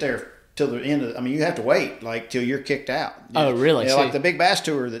to sit there till the end of. I mean, you have to wait like till you're kicked out. Oh, really? Like the Big Bass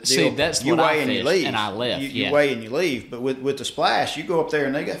Tour. That's you weigh and you leave, and I left. You weigh and you leave. But with the Splash, you go up there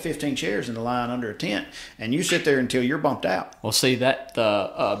and they got 15 chairs in the line under a tent, and you sit there until you're bumped out. Well, see that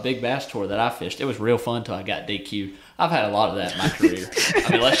the Big Bass Tour that I fished, it was real fun till I got DQ'd. I've had a lot of that in my career.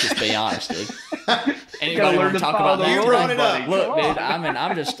 I mean, let's just be honest, dude. Anybody want to talk about that? You brought it up. Look, dude,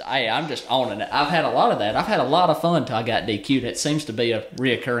 I'm just owning it. I've had a lot of that. I've had a lot of fun till I got DQ'd. It seems to be a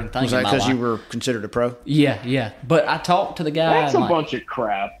reoccurring thing. Was that in my because life. you were considered a pro? Yeah. But I talked to the guy. That's a bunch of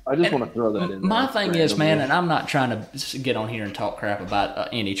crap. I just want to throw that in. My thing is, man, and I'm not trying to get on here and talk crap about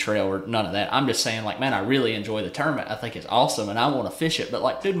any trail or none of that. I'm just saying, like, man, I really enjoy the tournament. I think it's awesome, and I want to fish it. But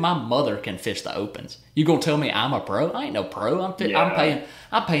like, dude, my mother can fish the opens. You gonna tell me I'm a pro? I ain't no pro. I'm paying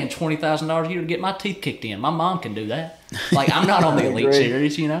 $20,000 a year to get my teeth kicked in. My mom can do that. Like, I'm not on the elite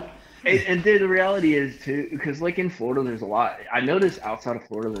series, And dude, the reality is too, because like in Florida, there's a lot. I notice outside of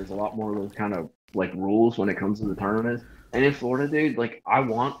Florida, there's a lot more of those kind of like rules when it comes to the tournaments. And in Florida, dude, like I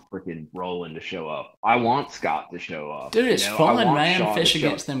want freaking Roland to show up. I want Scott to show up. Dude, it's fun, man. Sean fish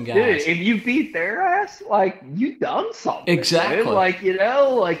against them guys. Dude, if you beat their ass, like you done something. Exactly. Dude. Like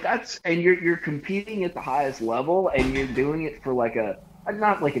like that's, and you're competing at the highest level, and you're doing it for like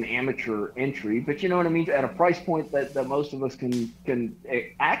not like an amateur entry, but you know what I mean, at a price point that most of us can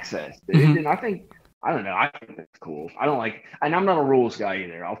access, dude. Mm-hmm. And I don't know. I think that's cool. I don't like, and I'm not a rules guy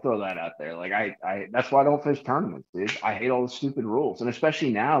either. I'll throw that out there. Like I that's why I don't fish tournaments, dude. I hate all the stupid rules, and especially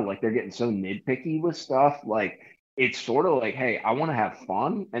now, like they're getting so nitpicky with stuff. Like it's sort of like, hey, I want to have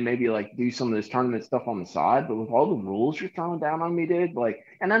fun and maybe like do some of this tournament stuff on the side, but with all the rules you're throwing down on me, dude, like,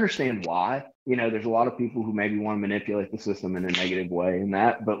 and I understand why. There's a lot of people who maybe want to manipulate the system in a negative way and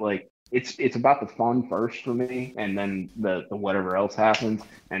that, but like it's about the fun first for me, and then the whatever else happens,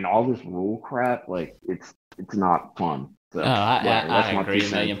 and all this rule crap, like it's not fun. So, I agree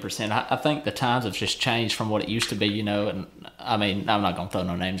 1,000,000%. I think the times have just changed from what it used to be, and I mean, I'm not going to throw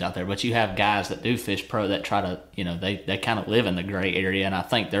no names out there, but you have guys that do fish pro that try to, they kind of live in the gray area, and I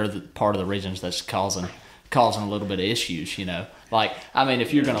think they're part of the reasons that's causing a little bit of issues, Like, I mean,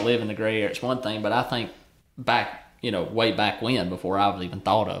 if you're going to live in the gray area, it's one thing, but I think back, way back when, before I was even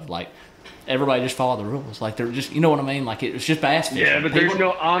thought of, like, everybody just followed the rules. Like, they're just, you know what I mean? Like, it was just bass fishing. Yeah, but there's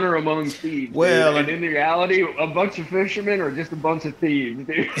no honor among thieves. Well, and in reality, a bunch of fishermen are just a bunch of thieves,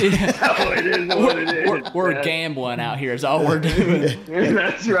 dude. Yeah. So it is what it is. We're gambling out here is all we're doing.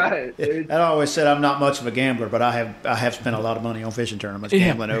 That's right. I always said I'm not much of a gambler, but I have spent a lot of money on fishing tournaments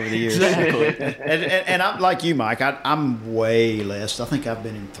gambling over the years. Exactly. and I'm like you, Mike. I'm way less. I think I've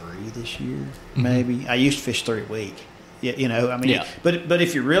been in 3 this year, maybe. I used to fish 3 a week. I mean, yeah. But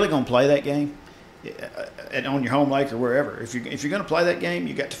if you're really going to play that game, and on your home lake or wherever, if you're going to play that game,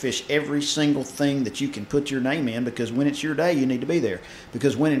 you got to fish every single thing that you can put your name in, because when it's your day, you need to be there,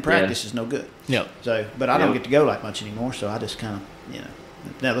 because winning practice is no good. Yep. So, but I don't get to go that much anymore, so I just kind of,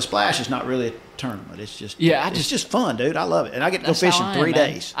 Now the Splash is not really a tournament. It's just it's just fun, dude. I love it, and I get to go fishing 3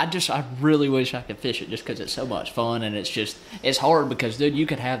 days. I really wish I could fish it just because it's so much fun, and it's hard because, dude, you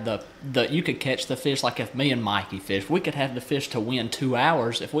could have you could catch the fish. Like if me and Mikey fish, we could have the fish to win 2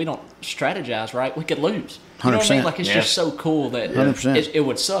 hours. If we don't strategize right, we could lose. You know what I mean? Like, it's just so cool that 100%. It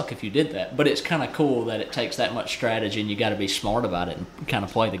would suck if you did that, but it's kind of cool that it takes that much strategy, and you got to be smart about it and kind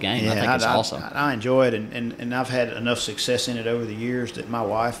of play the game. Yeah, I think it's awesome. I enjoy it, and I've had enough success in it over the years that my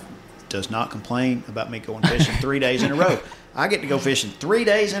wife does not complain about me going fishing 3 days in a row. I get to go fishing 3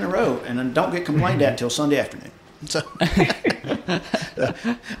 days in a row, and then don't get complained at until Sunday afternoon. So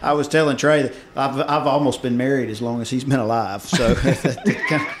I was telling Trey that I've almost been married as long as he's been alive. So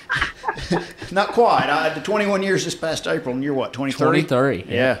not quite. I had 21 years this past April, and you're what, 23? 23.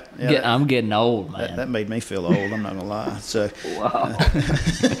 Yeah. I'm getting old, man. That made me feel old. I'm not gonna lie. So wow.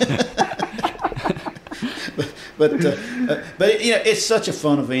 but it's such a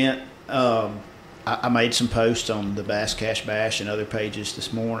fun event. I made some posts on the Bass Cash Bash and other pages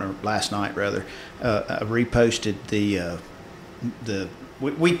this morning, or last night rather. I reposted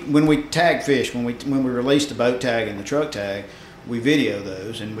when we tag fish, when we release the boat tag and the truck tag, we video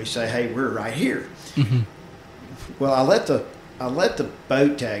those and we say, hey, we're right here. Mm-hmm. Well, I let the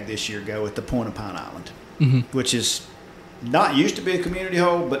boat tag this year go at the point of Pine Island, which is not used to be a community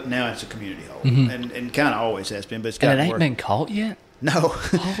hole, but now it's a community hole, and kind of always has been. But it's and it ain't been caught yet. No.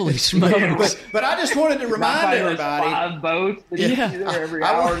 Holy smokes. But I just wanted to remind everybody. 5 boats that you see there every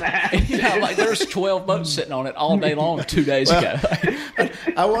hour and a half. Yeah, like there's 12 boats sitting on it all day long 2 days ago.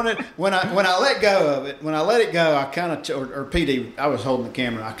 I wanted, when I let go of it, when I let it go, I kind of, or PD, I was holding the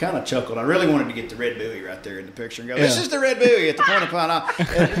camera, I kind of chuckled. I really wanted to get the red buoy right there in the picture and go, this is the red buoy at the point of Pine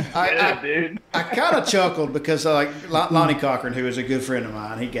Island. I kind of chuckled because like Lonnie Cochran, who is a good friend of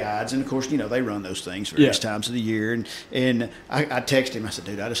mine, he guides, and of course, they run those things various times of the year, and I texted him. I said,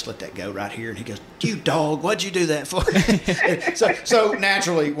 dude, I just let that go right here. And he goes, you dog, what'd you do that for? so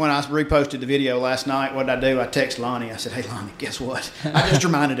naturally, when I reposted the video last night, what did I do? I text Lonnie. I said, hey, Lonnie, guess what? I just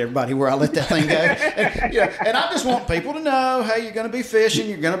reminded everybody where I let that thing go. And I just want people to know, hey, you're going to be fishing.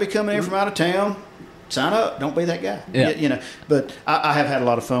 You're going to be coming in from out of town. Sign up. Don't be that guy. Yeah. But I have had a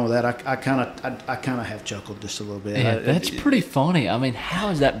lot of fun with that. I kind of have chuckled just a little bit. Yeah, that's pretty funny. I mean, how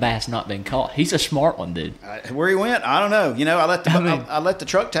has that bass not been caught? He's a smart one, dude. Where he went, I don't know. I let the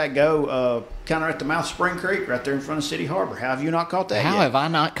truck tag go kind of at the mouth of Spring Creek right there in front of City Harbor. How have you not caught that How yet? have I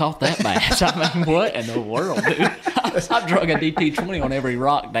not caught that bass? I mean, what in the world, dude? I've drug a DT20 on every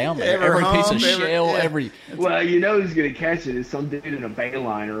rock down there. Every piece of shell, every... Well, who's going to catch it is some dude in a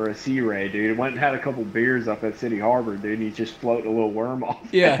Bayline or a Sea Ray, dude. Went and had a couple beers up at City Harbor, dude, and he's just floating a little worm off.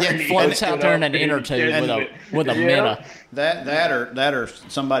 Yeah, floats out there in an inner tube with a minnow. That or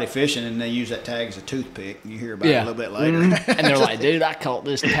somebody fishing and they use that tag as a toothpick. You hear about it a little bit later. And they're like, dude, I caught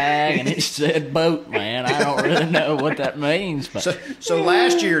this tag and it said boat, man. I don't really know what that means. But So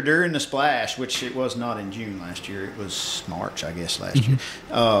last year during the Splash, which it was not in June last year, it was March, I guess, last year.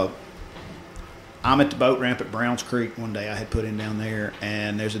 I'm at the boat ramp at Browns Creek one day. I had put in down there,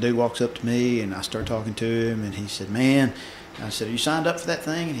 and there's a dude walks up to me, and I start talking to him, and he said, man, I said, are you signed up for that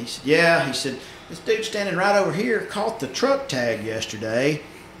thing? And he said, yeah. He said, this dude standing right over here caught the truck tag yesterday,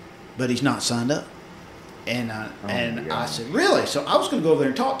 but he's not signed up. And I said, really? So I was going to go over there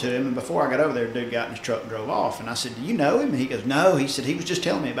and talk to him. And before I got over there, the dude got in his truck and drove off. And I said, do you know him? And he goes, no. He said, he was just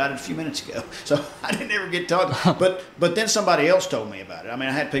telling me about it a few minutes ago. So I didn't ever get to talk to him. But then somebody else told me about it. I mean,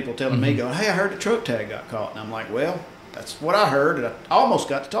 I had people telling me, going, hey, I heard the truck tag got caught. And I'm like, well, that's what I heard. And I almost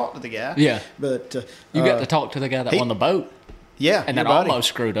got to talk to the guy. Yeah. But you got to talk to the guy that won the boat. Yeah. And that almost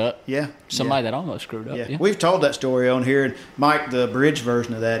screwed up. Yeah. Somebody that almost screwed up. Yeah. We've told that story on here. And Mike, the bridge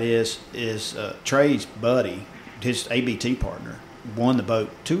version of that is Trey's buddy, his ABT partner, won the boat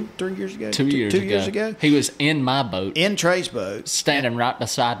 2-3 years ago. 2 years ago. He was in my boat. In Trey's boat. Standing right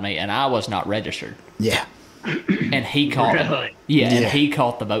beside me, and I was not registered. Yeah. And he caught it. Yeah, and he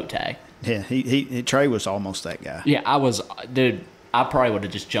caught the boat tag. Yeah, Trey was almost that guy. Yeah, I was, dude. I probably would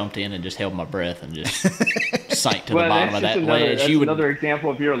have just jumped in and just held my breath and just sank to the bottom of that ledge. That's another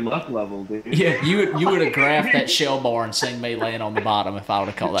example of your luck level, dude. Yeah, you would have graphed that shell bar and seen me laying on the bottom if I would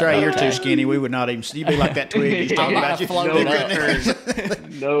have caught that. Trey, you're too skinny. We would not even. You'd be like that twig he's talking about.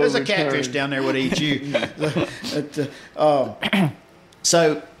 There's a catfish down there would eat you.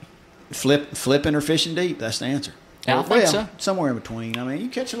 So, flipping or fishing deep? That's the answer. Yeah, I think so. Somewhere in between. I mean, you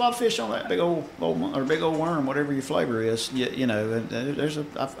catch a lot of fish on that big old worm, whatever your flavor is. You know,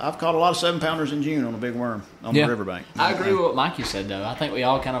 I've caught a lot of 7-pounders in June on a big worm on the riverbank. I agree with what Mikey said, though. I think we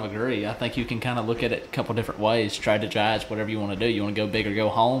all kind of agree. I think you can kind of look at it a couple different ways, strategize, whatever you want to do. You want to go big or go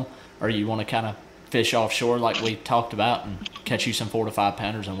home, or you want to kind of fish offshore like we talked about and catch you some 4 to 5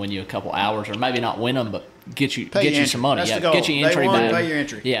 pounders and win you a couple hours, or maybe not win them, but get you some money. That's yeah, the goal. Get you entry. Pay your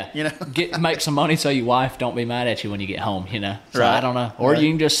entry. Yeah, you know, make some money so your wife don't be mad at you when you get home. You know, so right. I don't know, or you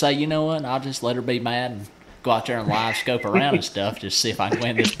can just say, you know what, I'll just let her be mad and go out there and live scope around and stuff, just see if I can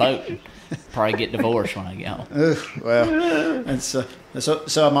win this boat. And probably get divorced when I get home. Well, and so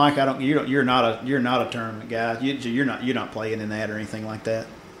Mike, you're not a tournament guy. You're not playing in that or anything like that.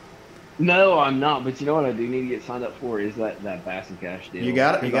 No, I'm not. But you know what I do need to get signed up for is that Bass and Cash deal. You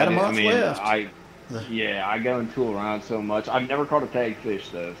got it. You got a month left. I go and tool around so much. I've never caught a tag fish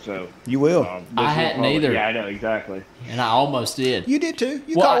though, so you will. I hadn't either. Yeah, I know exactly. And I almost did. You did too.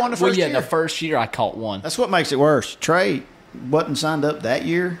 You caught one the first year. The first year I caught one. That's what makes it worse. Trey wasn't signed up that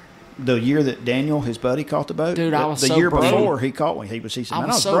year. The year that Daniel, his buddy, caught the boat. Dude, I was the so year broke. Before he caught one. He said, I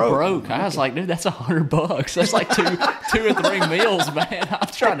was so broke. I was like, dude, that's $100. That's like two or three meals, man. I'm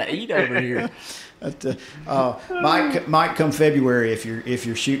trying to eat over here. Might come February if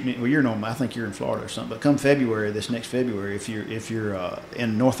you're shooting it. Well, you're normal. I think you're in Florida or something. But come February, this next February, if you're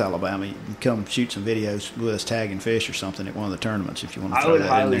in North Alabama, you can come shoot some videos with us tagging fish or something at one of the tournaments if you want to. I would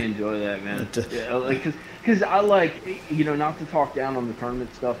highly enjoy that, man. Because I like, not to talk down on the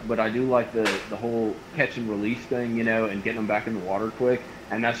tournament stuff, but I do like the whole catch and release thing, and getting them back in the water quick.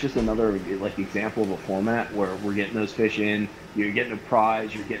 And that's just another example of a format where we're getting those fish in, you're getting a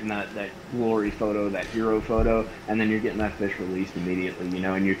prize, you're getting that glory photo, that hero photo, and then you're getting that fish released immediately,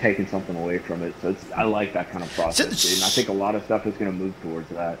 and you're taking something away from it. So I like that kind of process, dude. And I think a lot of stuff is going to move towards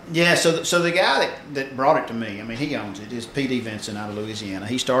that. Yeah, so the guy that brought it to me, I mean, he owns it, is P.D. Vincent out of Louisiana.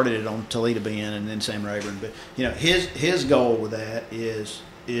 He started it on Toledo Bend and then Sam Rayburn. But, his goal with that is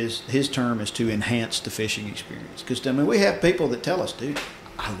his term is to enhance the fishing experience. Because, I mean, we have people that tell us, dude,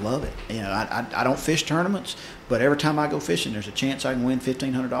 I love it. I don't fish tournaments, but every time I go fishing, there's a chance I can win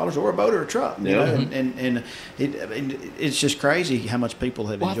 $1,500 or a boat or a truck. You know? And it's just crazy how much people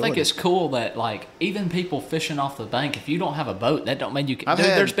have enjoyed it. I think it's cool that even people fishing off the bank, if you don't have a boat, that don't mean you can.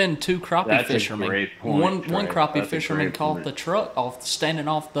 There's been 2 crappie fishermen. One crappie fisherman caught the truck standing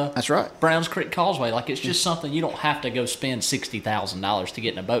off the Browns Creek Causeway. It's just something you don't have to go spend $60,000 to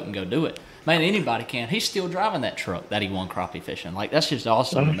get in a boat and go do it. Man, anybody can. He's still driving that truck that he won crappie fishing. That's just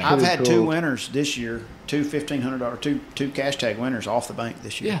awesome. I've had 2 winners this year, 2 $1,500, two cash tag winners off the bank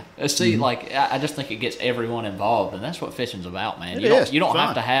this year. Yeah. See, I just think it gets everyone involved, and that's what fishing's about, man. You don't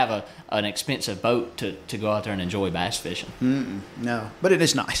have to have an expensive boat to go out there and enjoy bass fishing. No, but it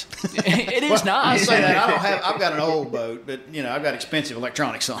is nice. It is nice. I say that I've got an old boat, but I've got expensive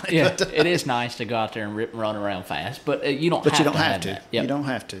electronics on it. Yeah, it is nice to go out there and rip and run around fast, but you don't have to. That. Yep. You don't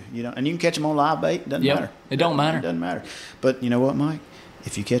have to. And you can catch them on live bait. Doesn't matter. It don't matter. It doesn't matter. But you know what, Mike?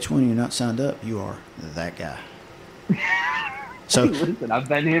 If you catch one and you're not signed up, you are that guy. So listen, I've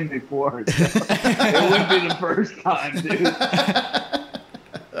been him before. So it wouldn't be the first time, dude.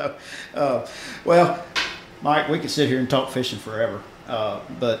 Well, Mike, we could sit here and talk fishing forever,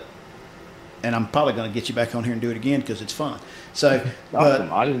 and I'm probably going to get you back on here and do it again because it's fun. So,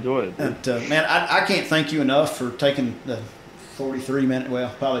 awesome. I'd enjoy it. Man, I can't thank you enough for taking the 43-minute.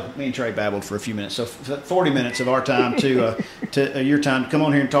 Well, probably me and Trey babbled for a few minutes, so 40 minutes of our time to your time to come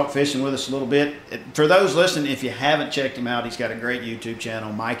on here and talk fishing with us a little bit. For those listening, if you haven't checked him out, he's got a great YouTube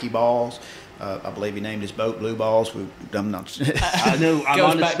channel, Mikeybalzz. I believe he named his boat Blue Balls. I'm not. I know. I'm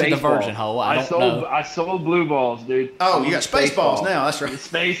Goes on back to the virgin hole. I don't know. I sold Blue Balls, dude. Oh, you got space balls now. That's right.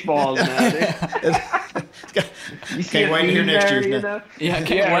 Space balls now, dude. Can't wait to hear next year's. Yeah, I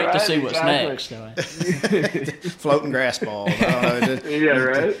can't wait to see what's next. Floating grass ball. Yeah,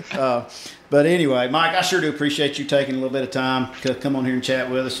 right. But anyway, Mike, I sure do appreciate you taking a little bit of time to come on here and chat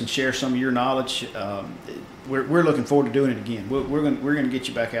with us and share some of your knowledge. We're looking forward to doing it again. We're going to get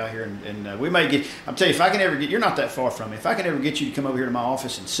you back out here, and we may get. I'm telling you, if I can ever get, you're not that far from me. If I can ever get you to come over here to my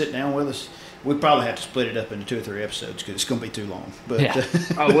office and sit down with us, we'd probably have to split it up into 2 or 3 episodes because it's going to be too long. But yeah.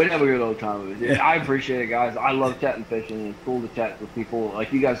 We'd have a good old time with it. Yeah, I appreciate it, guys. I love chatting fishing, and it's cool to chat with people.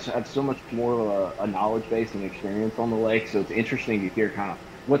 Like, you guys have so much more of a knowledge base and experience on the lake, so it's interesting to hear kind of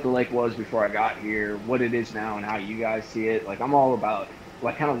what the lake was before I got here, what it is now, and how you guys see it. Like, I'm all about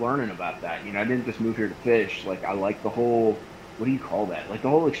like kind of learning about that. You know, I didn't just move here to fish. Like, I like the whole, what do you call that? Like the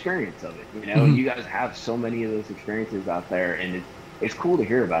whole experience of it. You know, and you guys have so many of those experiences out there, and it's cool to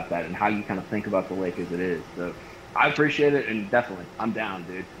hear about that and how you kind of think about the lake as it is. So I appreciate it, and definitely I'm down,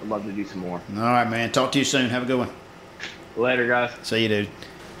 dude. I'd love to do some more. All right, man. Talk to you soon. Have a good one. Later, guys. See you, dude.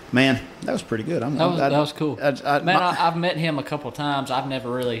 Man, that was pretty good. That was cool. I've met him a couple of times. I've never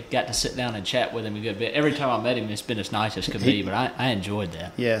really got to sit down and chat with him a good bit. Every time I met him, it's been as nice as could be. But I enjoyed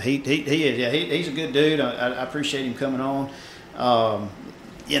that. Yeah, he is. Yeah, he's a good dude. I appreciate him coming on.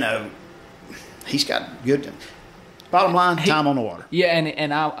 You know, he's got good. Bottom line, time on the water. Yeah,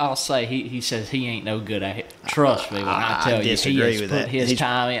 and I'll say he says he ain't no good at it. Trust me when I tell you, he has put his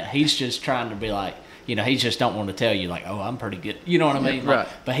time in. He's just trying to be like. You know, he just don't want to tell you, like, oh, I'm pretty good. You know what I mean? Right. Like,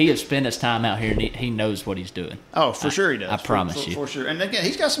 but he has spent his time out here, and he knows what he's doing. Oh, for sure he does. I promise you. For sure. And again,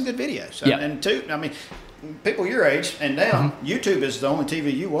 he's got some good videos. Yep. And two, I mean, people your age and down, YouTube is the only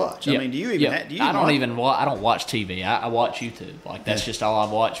TV you watch. I mean, do you even I don't watch TV. I watch YouTube. Like, that's just all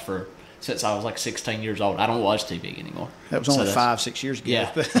I've watched since I was like 16 years old. I don't watch TV anymore. That was only 5-6 years ago.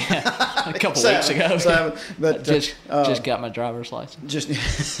 Yeah, a couple weeks ago. But just got my driver's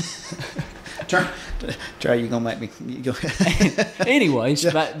license. Trey, you gonna make me go. Anyways,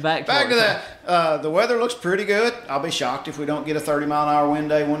 back to that. The weather looks pretty good. I'll be shocked if we don't get a 30-mile-an-hour wind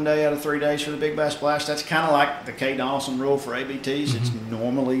day 1 day out of 3 days for the Big Bass Splash. That's kind of like the Kay Donaldson rule for ABTs.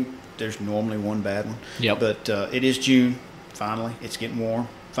 Mm-hmm. There's normally one bad one. Yep. But it is June. Finally, it's getting warm.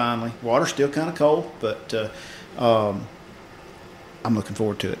 Finally, water's still kind of cold, but I'm looking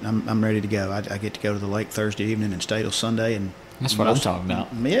forward to it. I'm ready to go. I get to go to the lake Thursday evening and stay till Sunday and. That's what I'm talking about.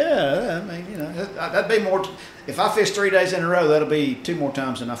 Yeah, I mean, you know, that'd be more. If I fish 3 days in a row, that'll be 2 more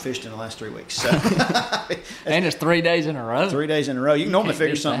times than I fished in the last 3 weeks. So. And it's 3 days in a row. 3 days in a row. You can normally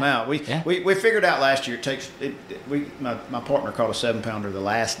figure something out. We figured out last year. My partner caught a 7-pounder the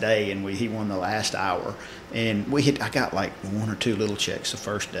last day, and he won the last hour. And I got like 1 or 2 little checks the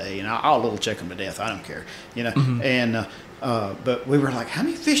first day, and I'll little check them to death. I don't care, you know. Mm-hmm. And but we were like, how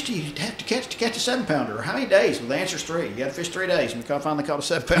many fish do you have to catch a 7-pounder? Or how many days? Well, the answer is 3. You got to fish 3 days. And we finally caught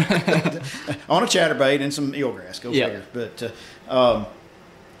a 7-pounder on a chatterbait and some eelgrass. Go figure. But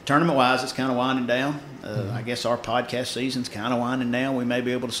tournament-wise, it's kind of winding down. I guess our podcast season's kind of winding down. We may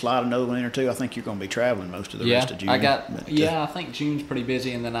be able to slide another one in or two. I think you're going to be traveling most of the rest of June. I think June's pretty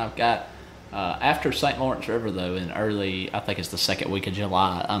busy, and then I've got after St. Lawrence River though in early. I think it's the second week of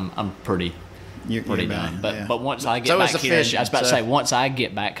July. I'm pretty done. But once I get back here, I was about to say, once I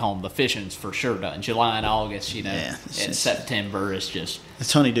get back home, the fishing's for sure done. July and August, you know, and September is just...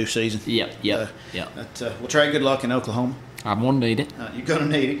 It's honeydew season. Yep. We'll try good luck in Oklahoma. I'm going to need it. You're going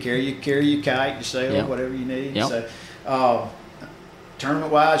to need it. Carry your kite, your sail, whatever you need. Yep. So,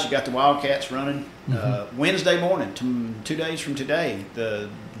 tournament-wise, you got the Wildcats running Wednesday morning, 2 days from today. The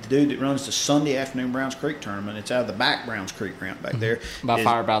dude that runs the Sunday afternoon Browns Creek tournament, it's out of the back Browns Creek ramp back there.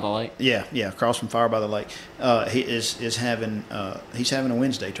 Fire by the Lake? Yeah, across from Fire by the Lake. He is having he's having a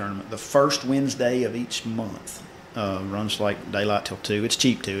Wednesday tournament. The first Wednesday of each month. Runs like daylight till 2. It's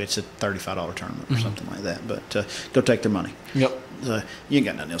cheap too. It's a $35 tournament or something like that. But go take their money. Yep. You ain't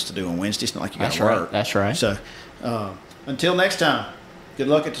got nothing else to do on Wednesday. It's not like you got to work. That's right. So until next time, good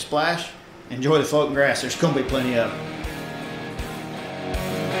luck at the splash. Enjoy the floating grass. There's going to be plenty of it.